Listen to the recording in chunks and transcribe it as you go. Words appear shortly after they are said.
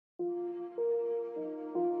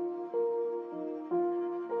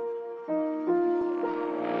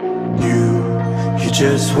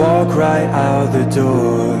just walk right out the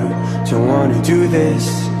door. Don't wanna do this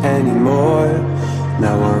anymore.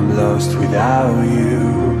 Now I'm lost without you.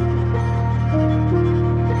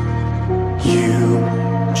 You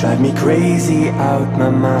drive me crazy out my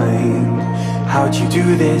mind. How'd you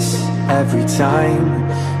do this every time?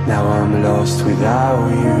 Now I'm lost without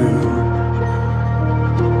you.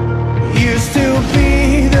 Used to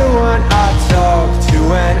be the one I talk to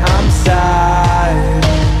when I'm sad.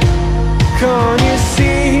 Can't you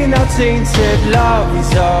see now tainted love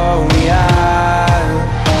is all we have?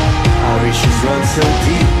 Our issues run so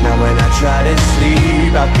deep, now when I try to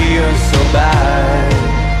sleep I feel so bad.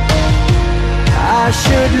 I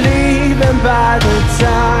should leave and by the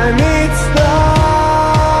time it's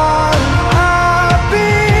done I'll be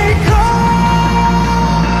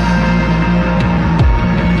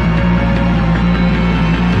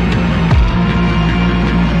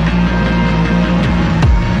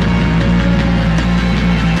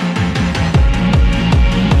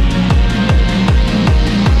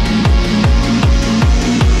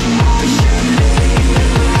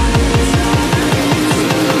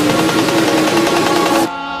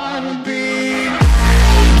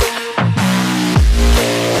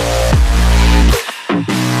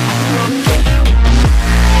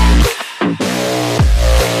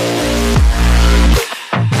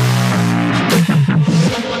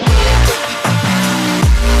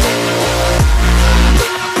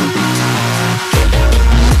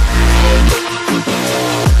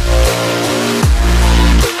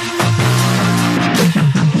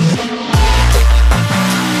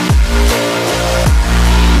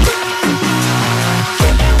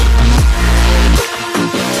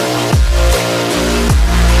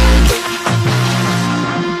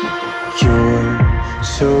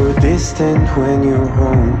distant when you're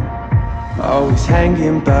home, always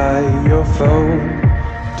hanging by your phone.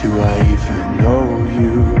 Do I even know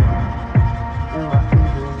you?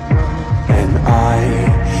 And I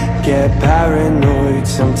get paranoid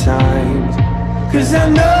sometimes, 'cause I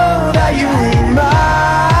know that you ain't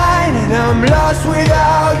mine, and I'm lost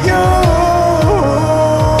without you.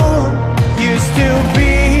 Used to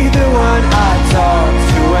be the one I talk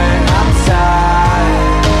to when I'm sad.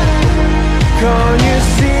 Can't you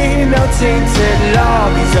see now tainted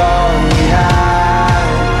love is all we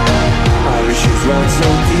have? Our issues run so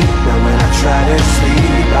deep, now when I try to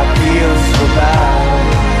sleep I feel so bad.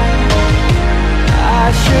 I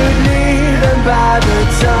should leave and by the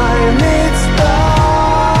time it's